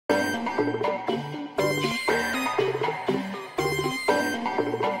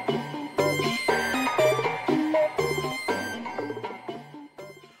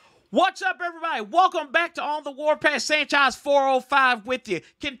right, welcome back to On the Warpath. Sanchez 405 with you.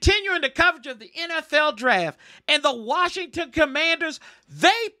 Continuing the coverage of the NFL Draft. And the Washington Commanders, they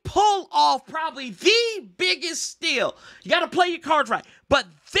pull off probably the biggest steal. You got to play your cards right. But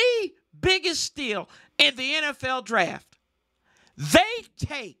the biggest steal in the NFL Draft. They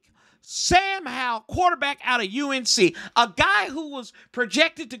take Sam Howell, quarterback out of UNC, a guy who was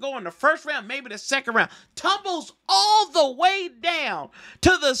projected to go in the first round, maybe the second round, tumbles all the way down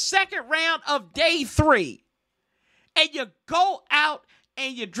to the second round of day 3. And you go out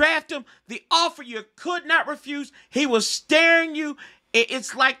and you draft him. The offer you could not refuse. He was staring you.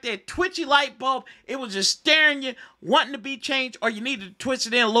 It's like that twitchy light bulb. It was just staring you, wanting to be changed, or you needed to twist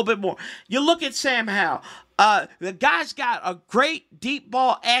it in a little bit more. You look at Sam Howell. The guy's got a great deep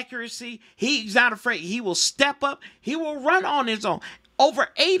ball accuracy. He's not afraid. He will step up. He will run on his own. Over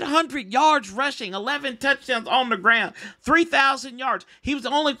 800 yards rushing, 11 touchdowns on the ground, 3,000 yards. He was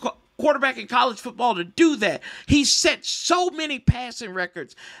the only quarterback in college football to do that. He set so many passing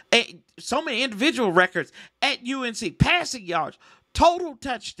records, so many individual records at UNC. Passing yards, total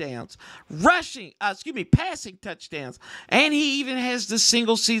touchdowns, passing touchdowns. And he even has the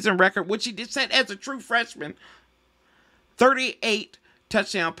single season record, which he did set as a true freshman. 38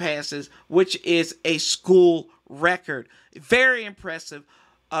 touchdown passes, which is a school record. Very impressive.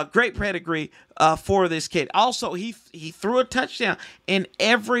 Great pedigree for this kid. Also, he threw a touchdown in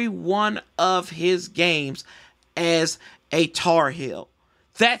every one of his games as a Tar Heel.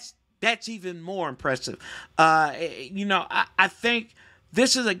 That's even more impressive. I think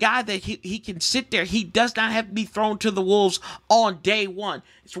this is a guy that he can sit there. He does not have to be thrown to the wolves on day one.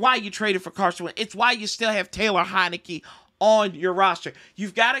 It's why you traded for Carson Wentz. It's why you still have Taylor Heineke on your roster.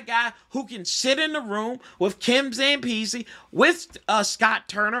 You've got a guy who can sit in the room with Kim Zampese, with Scott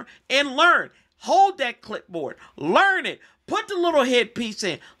Turner, and learn. Hold that clipboard. Learn it. Put the little headpiece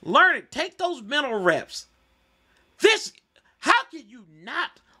in. Learn it. Take those mental reps. How can you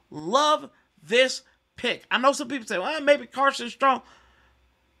not love this pick? I know some people say, well, maybe Carson's strong.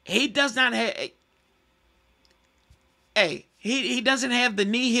 He does not have... He doesn't have the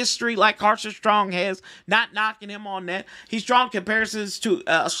knee history like Carson Strong has. Not knocking him on that. He's strong comparisons to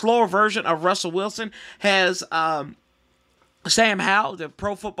a slower version of Russell Wilson. Has Sam Howell, the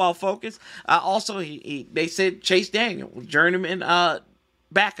Pro Football Focus. Also, they said Chase Daniel, journeyman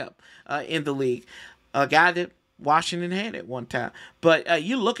backup in the league. A guy that Washington had at one time. But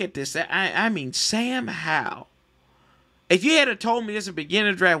you look at this. I mean, Sam Howell. If you had told me this at the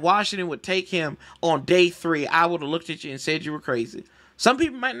beginning of the draft, Washington would take him on day 3, I would have looked at you and said you were crazy. Some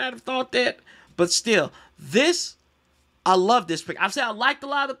people might not have thought that, but still, I love this pick. I've said I liked a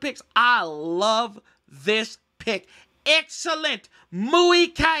lot of the picks. I love this pick. Excellent. Muy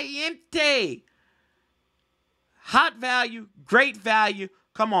caliente. Hot value, great value.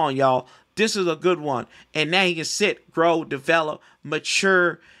 Come on, y'all. This is a good one. And now he can sit, grow, develop,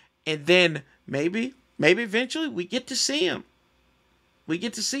 mature, and then maybe eventually we get to see him. We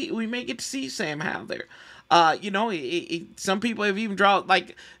may get to see Sam Howell there. Some people have even drawn,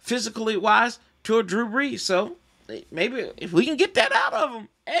 like, physically wise to a Drew Brees. So maybe if we can get that out of him,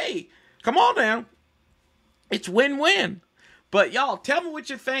 hey, come on now. It's win-win. But y'all, tell me what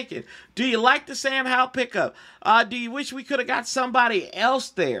you're thinking. Do you like the Sam Howell pickup? Do you wish we could have got somebody else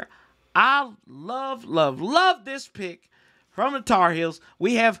there? I love this pick. From the Tar Heels,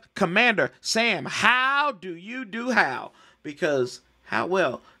 we have Commander Sam. How do you do how? Because how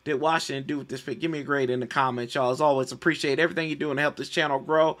well did Washington do with this pick? Give me a grade in the comments, y'all. As always, appreciate everything you're doing to help this channel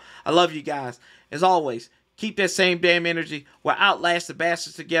grow. I love you guys. As always, keep that same damn energy. We'll outlast the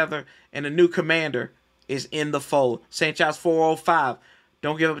bastards together, and a new Commander is in the fold. Sanchez 405.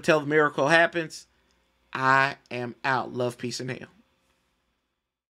 Don't give up until the miracle happens. I am out. Love, peace, and hell.